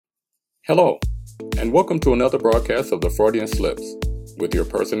Hello, and welcome to another broadcast of the Freudian Slips with your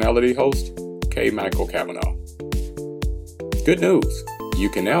personality host, K. Michael Cavanaugh. Good news,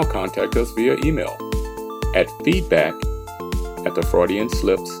 you can now contact us via email at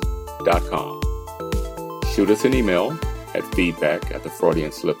feedback@thefreudianslips.com. Shoot us an email at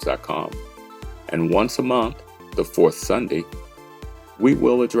feedback@thefreudianslips.com, and once a month, the fourth Sunday, we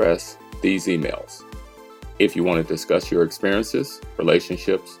will address these emails. If you want to discuss your experiences,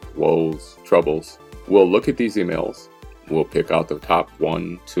 relationships, woes, troubles, we'll look at these emails. We'll pick out the top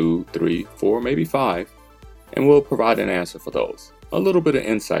 1, 2, 3, 4, maybe 5, and we'll provide an answer for those. A little bit of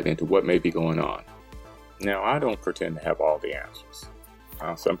insight into what may be going on. Now, I don't pretend to have all the answers.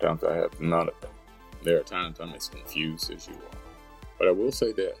 Sometimes I have none of them. There are times I'm as confused as you are. But I will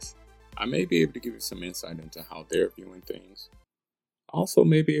say this. I may be able to give you some insight into how they're viewing things. Also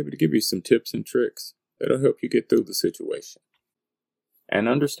may be able to give you some tips and tricks that'll help you get through the situation. And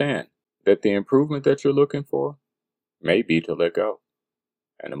understand that the improvement that you're looking for may be to let go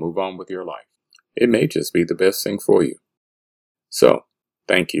and to move on with your life. It may just be the best thing for you. So,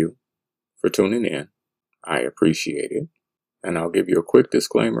 thank you for tuning in. I appreciate it. And I'll give you a quick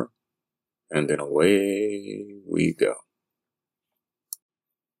disclaimer, and then away we go.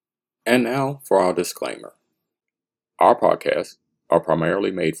 And now for our disclaimer. Our podcasts are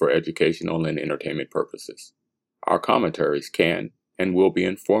primarily made for educational and entertainment purposes. Our commentaries can and will be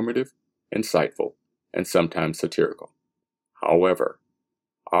informative, insightful, and sometimes satirical. However,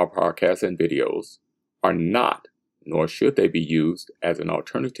 our podcasts and videos are not, nor should they be used as an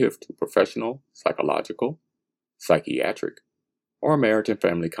alternative to professional, psychological, psychiatric, or marriage and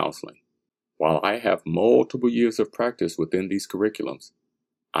family counseling. While I have multiple years of practice within these curriculums,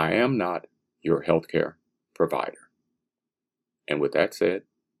 I am not your healthcare provider. And with that said,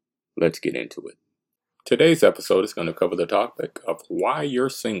 let's get into it. Today's episode is going to cover the topic of why you're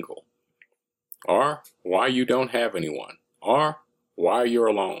single, or why you don't have anyone, or why you're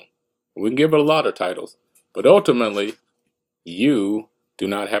alone. We can give it a lot of titles, but ultimately, you do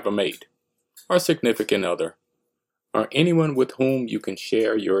not have a mate, or significant other, or anyone with whom you can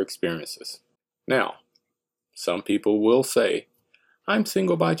share your experiences. Now, some people will say, I'm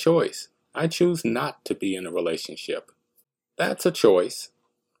single by choice. I choose not to be in a relationship. That's a choice.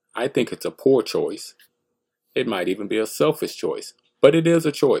 I think it's a poor choice. It might even be a selfish choice, but it is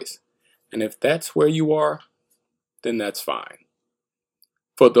a choice. And if that's where you are, then that's fine.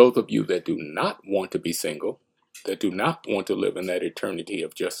 For those of you that do not want to be single, that do not want to live in that eternity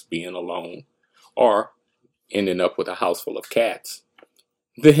of just being alone, or ending up with a house full of cats,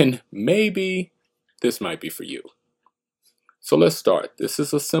 then maybe this might be for you. So let's start. This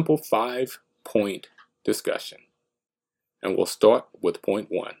is a simple 5-point discussion. And we'll start with point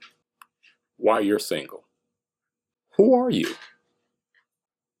 1. Why you're single. Who are you?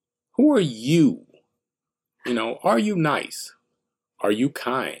 Who are you? Are you nice? Are you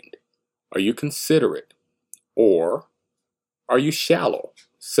kind? Are you considerate? Or are you shallow,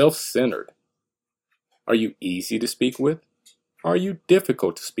 self-centered? Are you easy to speak with? Are you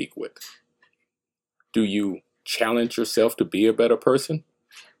difficult to speak with? Do you challenge yourself to be a better person?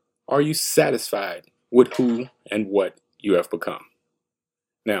 Are you satisfied with who and what you have become?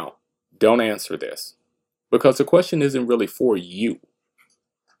 Now, don't answer this, because the question isn't really for you.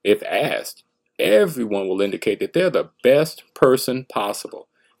 If asked, everyone will indicate that they're the best person possible.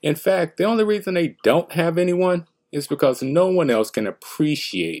 In fact, the only reason they don't have anyone is because no one else can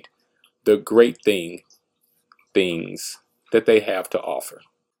appreciate the great things that they have to offer.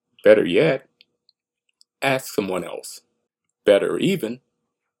 Better yet, ask someone else. Better even,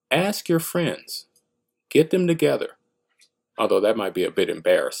 ask your friends. Get them together. Although that might be a bit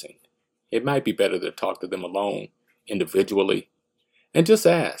embarrassing. It might be better to talk to them alone, individually, and just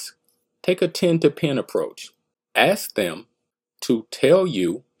ask. Take a 10 to pen approach. Ask them to tell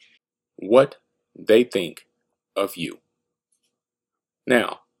you what they think of you.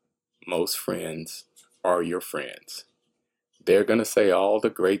 Now, most friends are your friends. They're going to say all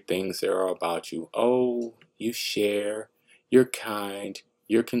the great things there are about you. Oh, you share, you're kind,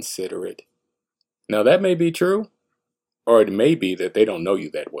 you're considerate. Now, that may be true, or it may be that they don't know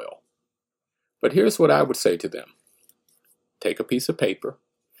you that well. But here's what I would say to them. Take a piece of paper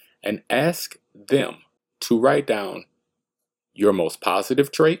and ask them to write down your most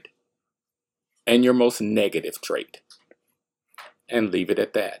positive trait and your most negative trait, and leave it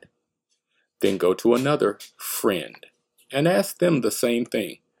at that. Then go to another friend and ask them the same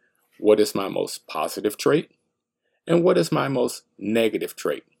thing. What is my most positive trait? And what is my most negative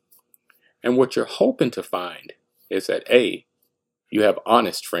trait? And what you're hoping to find is that A, you have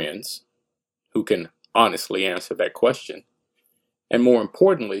honest friends who can honestly answer that question. And more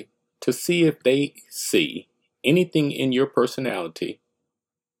importantly, to see if they see anything in your personality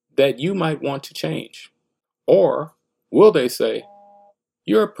that you might want to change. Or will they say,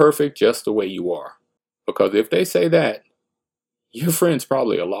 you're perfect just the way you are? Because if they say that, your friend's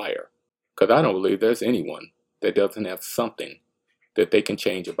probably a liar. Because I don't believe there's anyone that doesn't have something that they can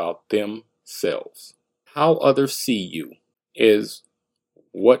change about themselves. How others see you is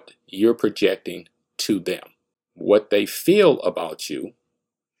what you're projecting to them. What they feel about you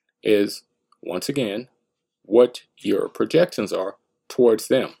is, once again, what your projections are towards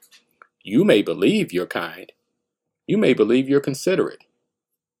them. You may believe you're kind. You may believe you're considerate.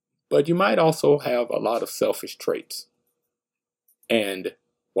 But you might also have a lot of selfish traits. And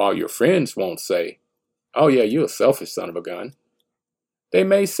while your friends won't say, oh yeah, you're a selfish son of a gun, they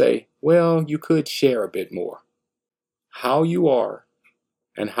may say, well, you could share a bit more. How you are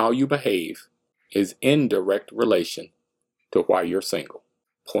and how you behave is in direct relation to why you're single.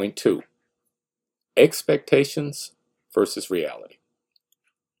 Point 2, expectations versus reality.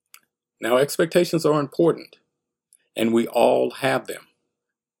 Now, expectations are important, and we all have them.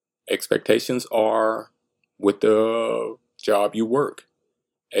 Expectations are with the job you work.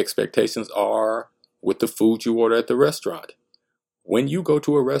 Expectations are with the food you order at the restaurant. When you go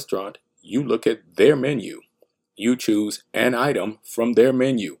to a restaurant, you look at their menu. You choose an item from their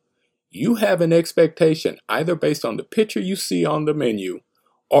menu. You have an expectation either based on the picture you see on the menu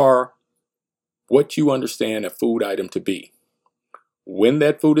or what you understand a food item to be. When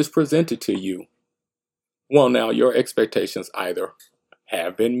that food is presented to you, well, now your expectations either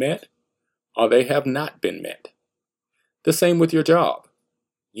have been met or they have not been met. The same with your job.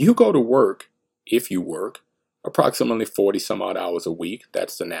 You go to work, if you work, approximately 40 some odd hours a week.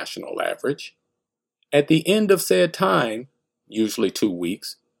 That's the national average. At the end of said time, usually 2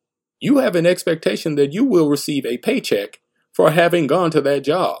 weeks, you have an expectation that you will receive a paycheck for having gone to that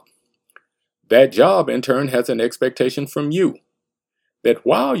job. That job, in turn, has an expectation from you that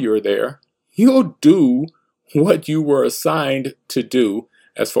while you're there, you'll do what you were assigned to do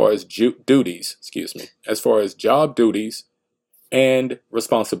as far as as far as job duties and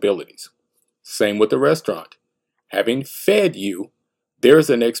responsibilities. Same with the restaurant. Having fed you, there's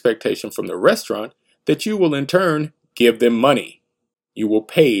an expectation from the restaurant that you will in turn give them money. You will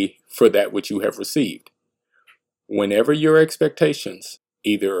pay for that which you have received. Whenever your expectations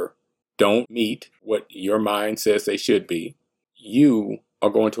either don't meet what your mind says they should be, you are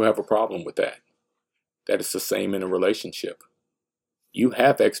going to have a problem with that. That is the same in a relationship. You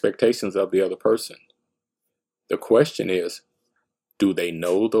have expectations of the other person. The question is, do they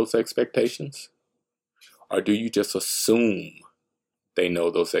know those expectations? Or do you just assume they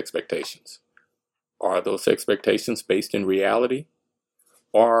know those expectations? Are those expectations based in reality?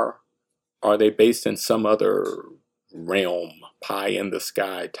 Or are they based in some other realm, pie in the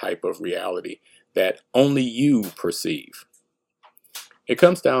sky type of reality that only you perceive? It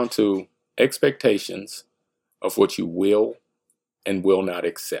comes down to expectations of what you will and will not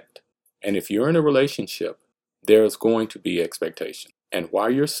accept. And if you're in a relationship, there's going to be expectation. And while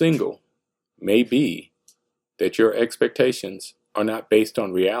you're single, may be that your expectations are not based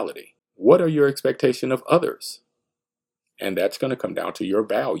on reality. What are your expectations of others? And that's going to come down to your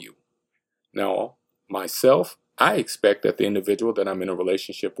value. Now, myself, I expect that the individual that I'm in a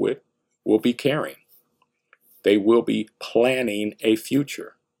relationship with will be caring. They will be planning a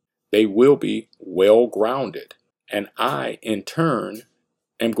future. They will be well-grounded. And I, in turn,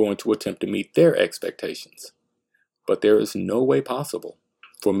 am going to attempt to meet their expectations. But there is no way possible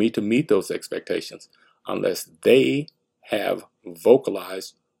for me to meet those expectations unless they have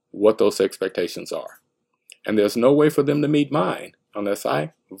vocalized what those expectations are. And there's no way for them to meet mine unless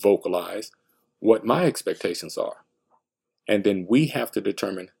I vocalize what my expectations are. And then we have to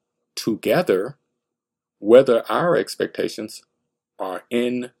determine together whether our expectations are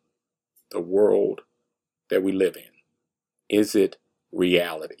in the world that we live in. Is it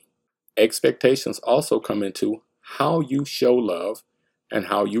reality? Expectations also come into how you show love and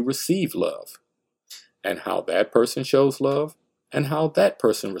how you receive love, and how that person shows love and how that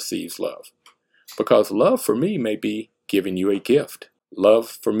person receives love. Because love for me may be giving you a gift. Love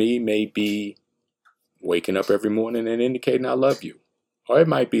for me may be waking up every morning and indicating I love you. Or it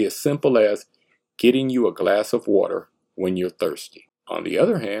might be as simple as getting you a glass of water when you're thirsty. On the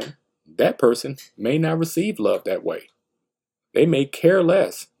other hand, that person may not receive love that way. They may care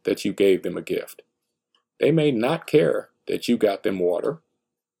less that you gave them a gift. They may not care that you got them water.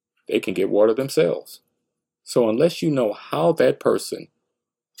 They can get water themselves. So unless you know how that person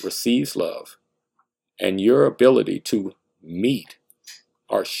receives love and your ability to meet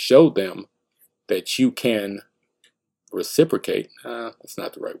or show them that you can reciprocate, that's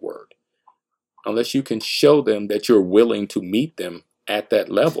not the right word. Unless you can show them that you're willing to meet them at that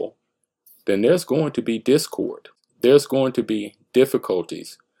level, then there's going to be discord. There's going to be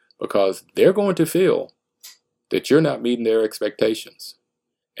difficulties because they're going to feel that you're not meeting their expectations.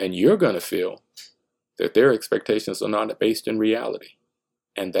 And you're going to feel that their expectations are not based in reality.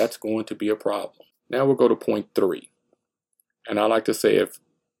 And that's going to be a problem. Now we'll go to point 3. And I like to say if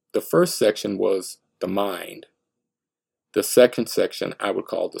the first section was the mind, the second section I would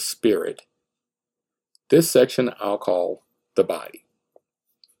call the spirit. This section I'll call the body.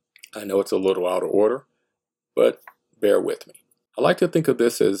 I know it's a little out of order, but bear with me. I like to think of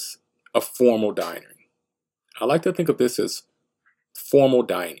this as a formal dining. I like to think of this as formal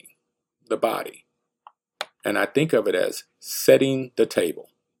dining, the body. And I think of it as setting the table.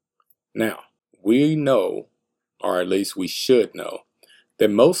 Now, we know, or at least we should know, that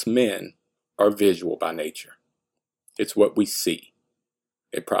most men are visual by nature. It's what we see.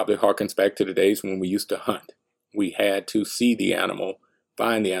 It probably harkens back to the days when we used to hunt. We had to see the animal,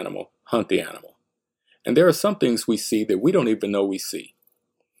 find the animal, hunt the animal. And there are some things we see that we don't even know we see.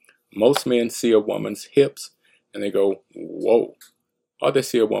 Most men see a woman's hips and they go, whoa. Or they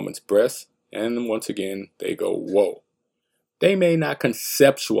see a woman's breasts and once again they go, whoa. They may not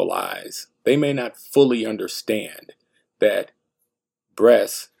conceptualize, they may not fully understand that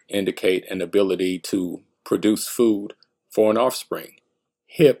breasts indicate an ability to produce food for an offspring.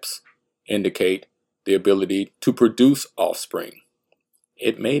 Hips indicate the ability to produce offspring.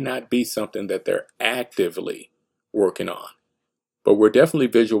 It may not be something that they're actively working on, but we're definitely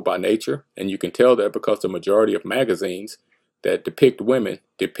visual by nature, and you can tell that because the majority of magazines that depict women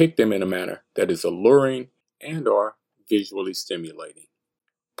depict them in a manner that is alluring and are visually stimulating.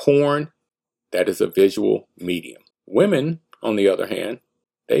 Porn, that is a visual medium. Women, on the other hand,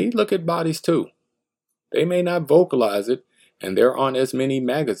 they look at bodies too. They may not vocalize it, and there aren't as many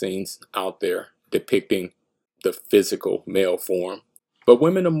magazines out there depicting the physical male form. But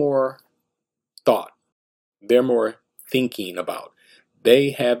women are more thought. They're more thinking about.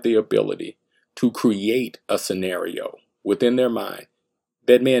 They have the ability to create a scenario within their mind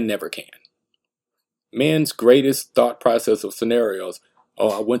that men never can. Men's greatest thought process of scenarios,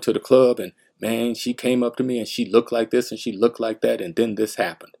 oh, I went to the club and man, she came up to me and she looked like this and she looked like that and then this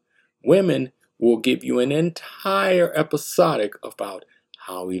happened. Women will give you an entire episodic about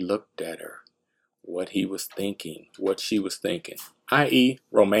how he looked at her, what he was thinking, what she was thinking, i.e.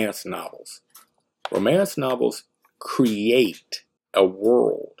 romance novels. Romance novels create a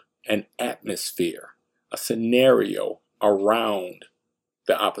world, an atmosphere, a scenario around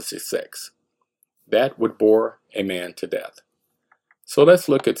the opposite sex. That would bore a man to death. So let's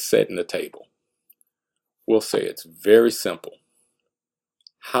look at setting the table. We'll say it's very simple.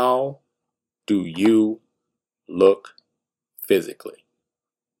 How do you look physically?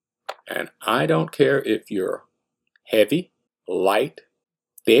 And I don't care if you're heavy, light,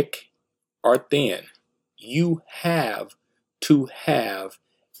 thick, or thin. You have to have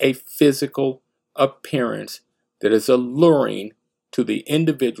a physical appearance that is alluring to the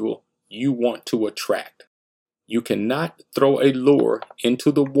individual you want to attract. You cannot throw a lure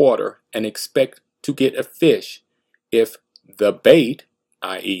into the water and expect to get a fish if the bait,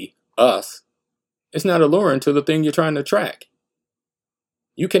 i.e. us, is not alluring to the thing you're trying to attract.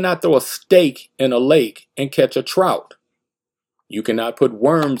 You cannot throw a steak in a lake and catch a trout. You cannot put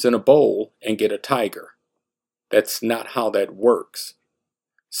worms in a bowl and get a tiger. That's not how that works.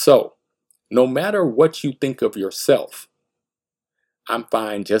 So, no matter what you think of yourself, I'm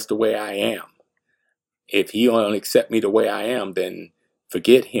fine just the way I am. If he won't accept me the way I am, then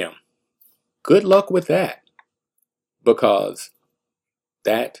forget him. Good luck with that. Because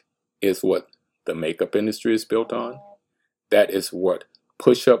that is what the makeup industry is built on. That is what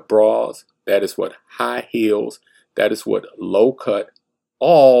push-up bras, that is what high heels, that is what low cut,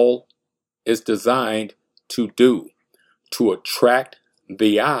 all is designed to do, to attract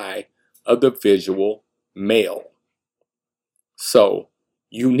the eye of the visual male. So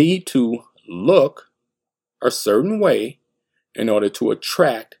you need to look a certain way in order to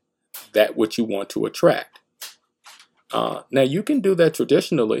attract that which you want to attract. Now you can do that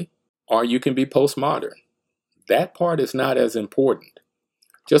traditionally, or you can be postmodern. That part is not as important.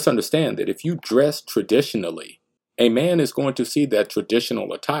 Just understand that if you dress traditionally, a man is going to see that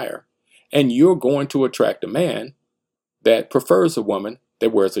traditional attire, and you're going to attract a man that prefers a woman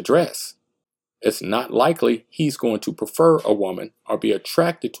that wears a dress. It's not likely he's going to prefer a woman or be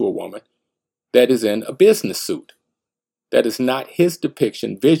attracted to a woman that is in a business suit. That is not his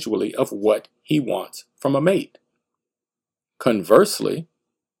depiction visually of what he wants from a mate. Conversely,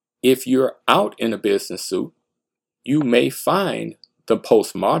 if you're out in a business suit You may find the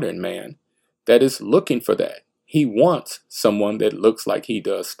postmodern man that is looking for that. He wants someone that looks like he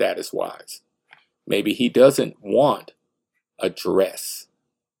does status-wise. Maybe he doesn't want a dress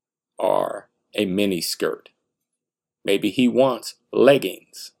or a mini skirt. Maybe he wants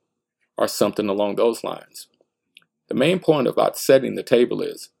leggings or something along those lines. The main point about setting the table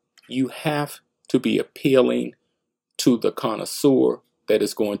is you have to be appealing to the connoisseur that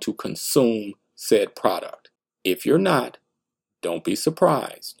is going to consume said product. If you're not, don't be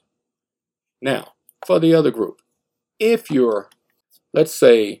surprised. Now, for the other group, if you're, let's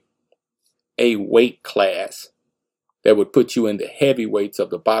say, a weight class that would put you in the heavyweights of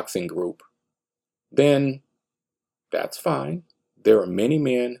the boxing group, then that's fine. There are many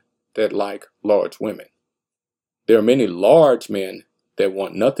men that like large women. There are many large men that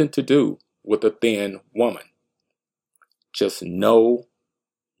want nothing to do with a thin woman. Just know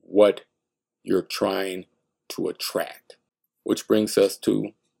what you're trying to attract. Which brings us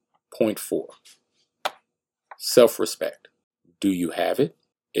to point 4. Self-respect. Do you have it?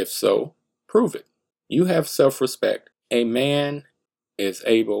 If so, prove it. You have self-respect. A man is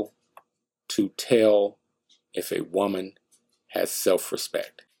able to tell if a woman has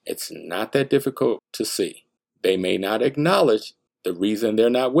self-respect. It's not that difficult to see. They may not acknowledge the reason they're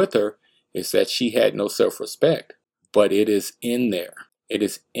not with her is that she had no self-respect, but it is in there. It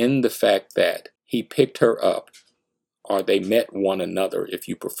is in the fact that he picked her up, or they met one another, if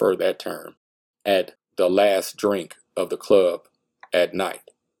you prefer that term, at the last drink of the club at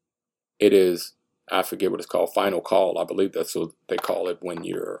night. It is, I forget what it's called, final call. I believe that's what they call it when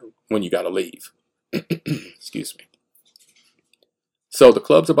you got to leave. Excuse me. So the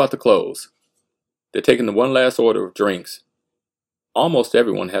club's about to close. They're taking the one last order of drinks. Almost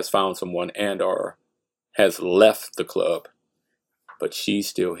everyone has found someone and or has left the club, but she's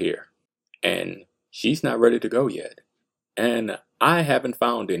still here. And she's not ready to go yet. And I haven't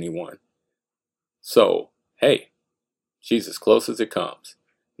found anyone. So, hey, she's as close as it comes.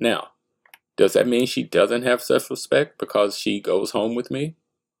 Now, does that mean she doesn't have self-respect because she goes home with me?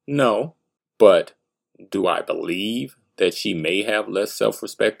 No. But do I believe that she may have less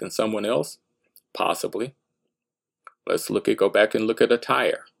self-respect than someone else? Possibly. Let's go back and look at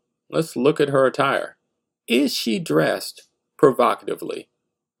attire. Let's look at her attire. Is she dressed provocatively?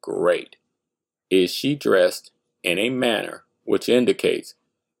 Great. Is she dressed in a manner which indicates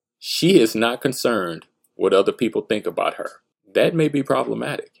she is not concerned what other people think about her? That may be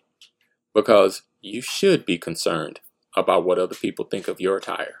problematic because you should be concerned about what other people think of your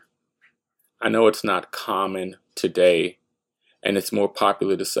attire. I know it's not common today, and it's more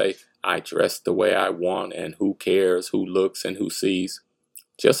popular to say, I dress the way I want, and who cares who looks and who sees.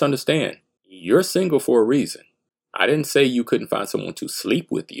 Just understand, you're single for a reason. I didn't say you couldn't find someone to sleep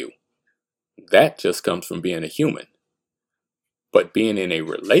with you. That just comes from being a human. But being in a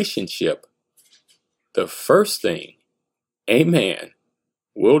relationship, the first thing a man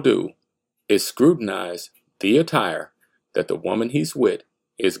will do is scrutinize the attire that the woman he's with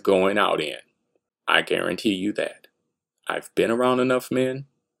is going out in. I guarantee you that. I've been around enough men.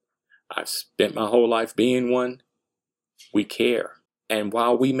 I've spent my whole life being one. We care. And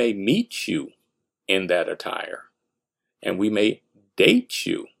while we may meet you in that attire, and we may date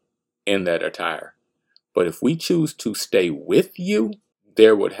you in that attire, but if we choose to stay with you,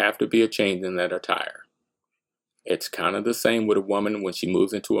 there would have to be a change in that attire. It's kind of the same with a woman when she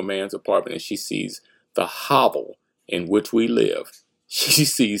moves into a man's apartment and she sees the hovel in which we live. She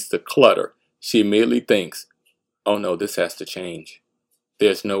sees the clutter. She immediately thinks, oh no, this has to change.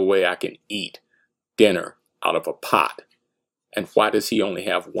 There's no way I can eat dinner out of a pot. And why does he only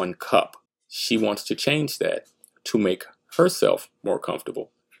have one cup? She wants to change that to make herself more comfortable.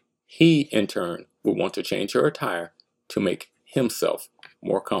 He, in turn, would want to change her attire to make himself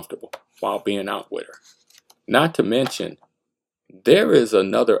more comfortable while being out with her. Not to mention, there is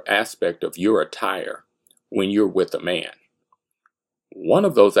another aspect of your attire when you're with a man. One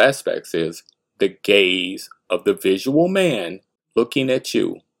of those aspects is the gaze of the visual man looking at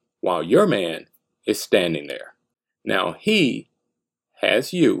you while your man is standing there. Now he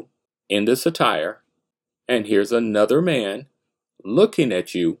has you in this attire, and here's another man looking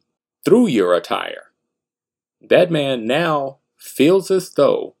at you through your attire. That man now feels as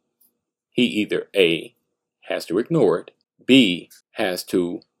though he either A, has to ignore it, B, has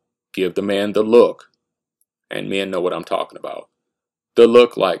to give the man the look, and men know what I'm talking about. The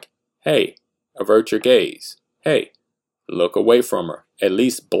look like, hey, avert your gaze. Hey, look away from her. At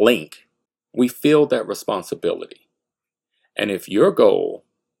least blink. We feel that responsibility. And if your goal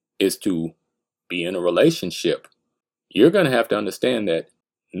is to be in a relationship, you're going to have to understand that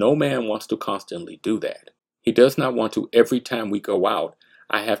no man wants to constantly do that. He does not want to, every time we go out,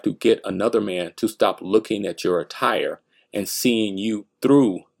 I have to get another man to stop looking at your attire and seeing you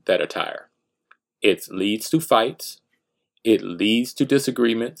through that attire. It leads to fights. It leads to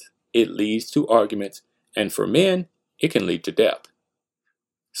disagreements. It leads to arguments. And for men, it can lead to death.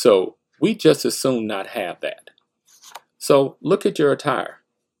 So we just as soon not have that. So look at your attire.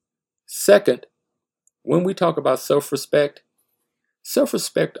 Second, when we talk about self-respect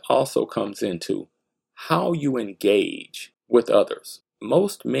also comes into how you engage with others.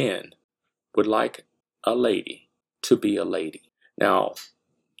 Most men would like a lady to be a lady. Now,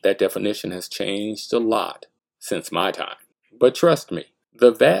 that definition has changed a lot since my time. But trust me,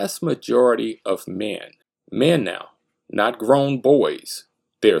 the vast majority of men now, not grown boys,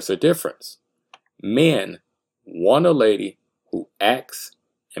 there's a difference. Men want a lady who acts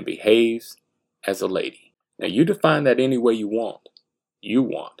and behaves as a lady. Now, you define that any way you want.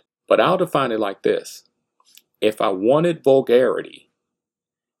 But I'll define it like this. If I wanted vulgarity,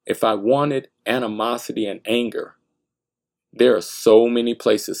 if I wanted animosity and anger, there are so many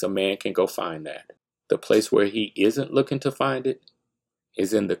places a man can go find that. The place where he isn't looking to find it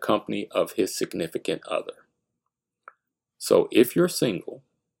is in the company of his significant other. So if you're single,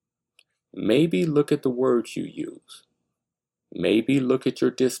 maybe look at the words you use. Maybe look at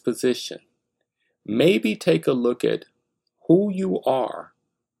your disposition. Maybe take a look at who you are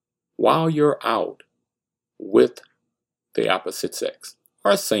while you're out with the opposite sex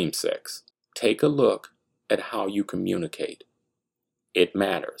or same sex. Take a look at how you communicate. It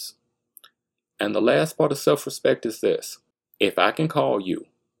matters. And the last part of self-respect is this. If I can call you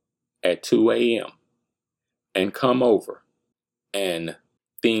at 2 a.m. and come over and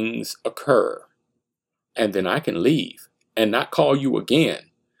things occur, and then I can leave and not call you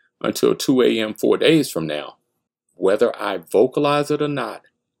again until 2 a.m. 4 days from now, whether I vocalize it or not,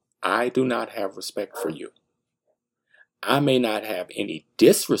 I do not have respect for you. I may not have any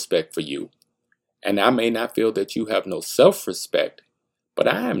disrespect for you, and I may not feel that you have no self-respect, but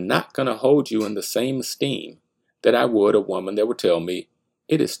I am not going to hold you in the same esteem that I would a woman that would tell me,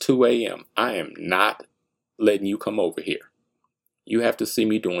 it is 2 a.m. I am not letting you come over here. You have to see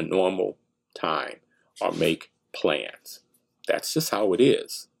me during normal time or make plans. That's just how it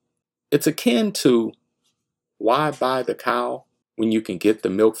is. It's akin to, why buy the cow when you can get the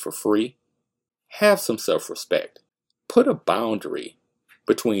milk for free? Have some self-respect. Put a boundary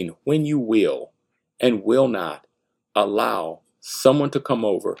between when you will and will not allow someone to come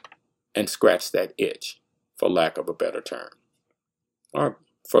over and scratch that itch, for lack of a better term, or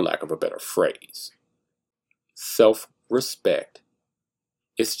for lack of a better phrase. Self-respect.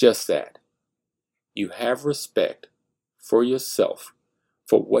 It's just that. You have respect for yourself,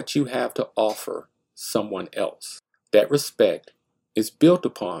 for what you have to offer someone else. That respect is built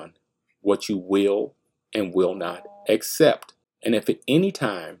upon what you will and will not accept. And if at any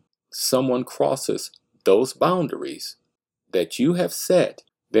time someone crosses those boundaries that you have set,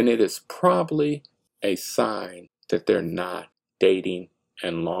 then it is probably a sign that they're not dating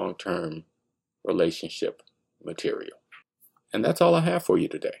and long-term relationship material. And that's all I have for you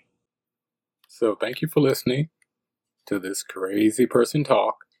today. So thank you for listening to this crazy person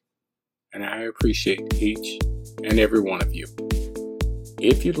talk, and I appreciate each and every one of you.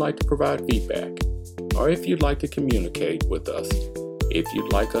 If you'd like to provide feedback, or if you'd like to communicate with us, if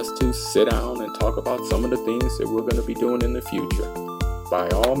you'd like us to sit down and talk about some of the things that we're going to be doing in the future, by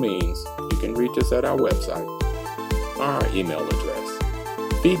all means, you can reach us at our website, or our email address,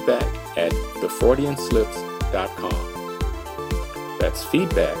 feedback@thefreudianslips.com. That's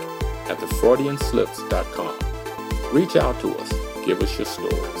feedback@thefreudianslips.com. Reach out to us. Give us your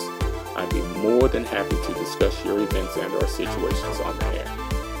stories. I'd be more than happy to discuss your events and or situations on the air.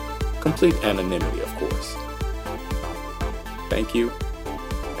 Complete anonymity, of course. Thank you,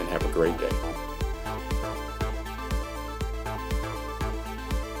 and have a great day.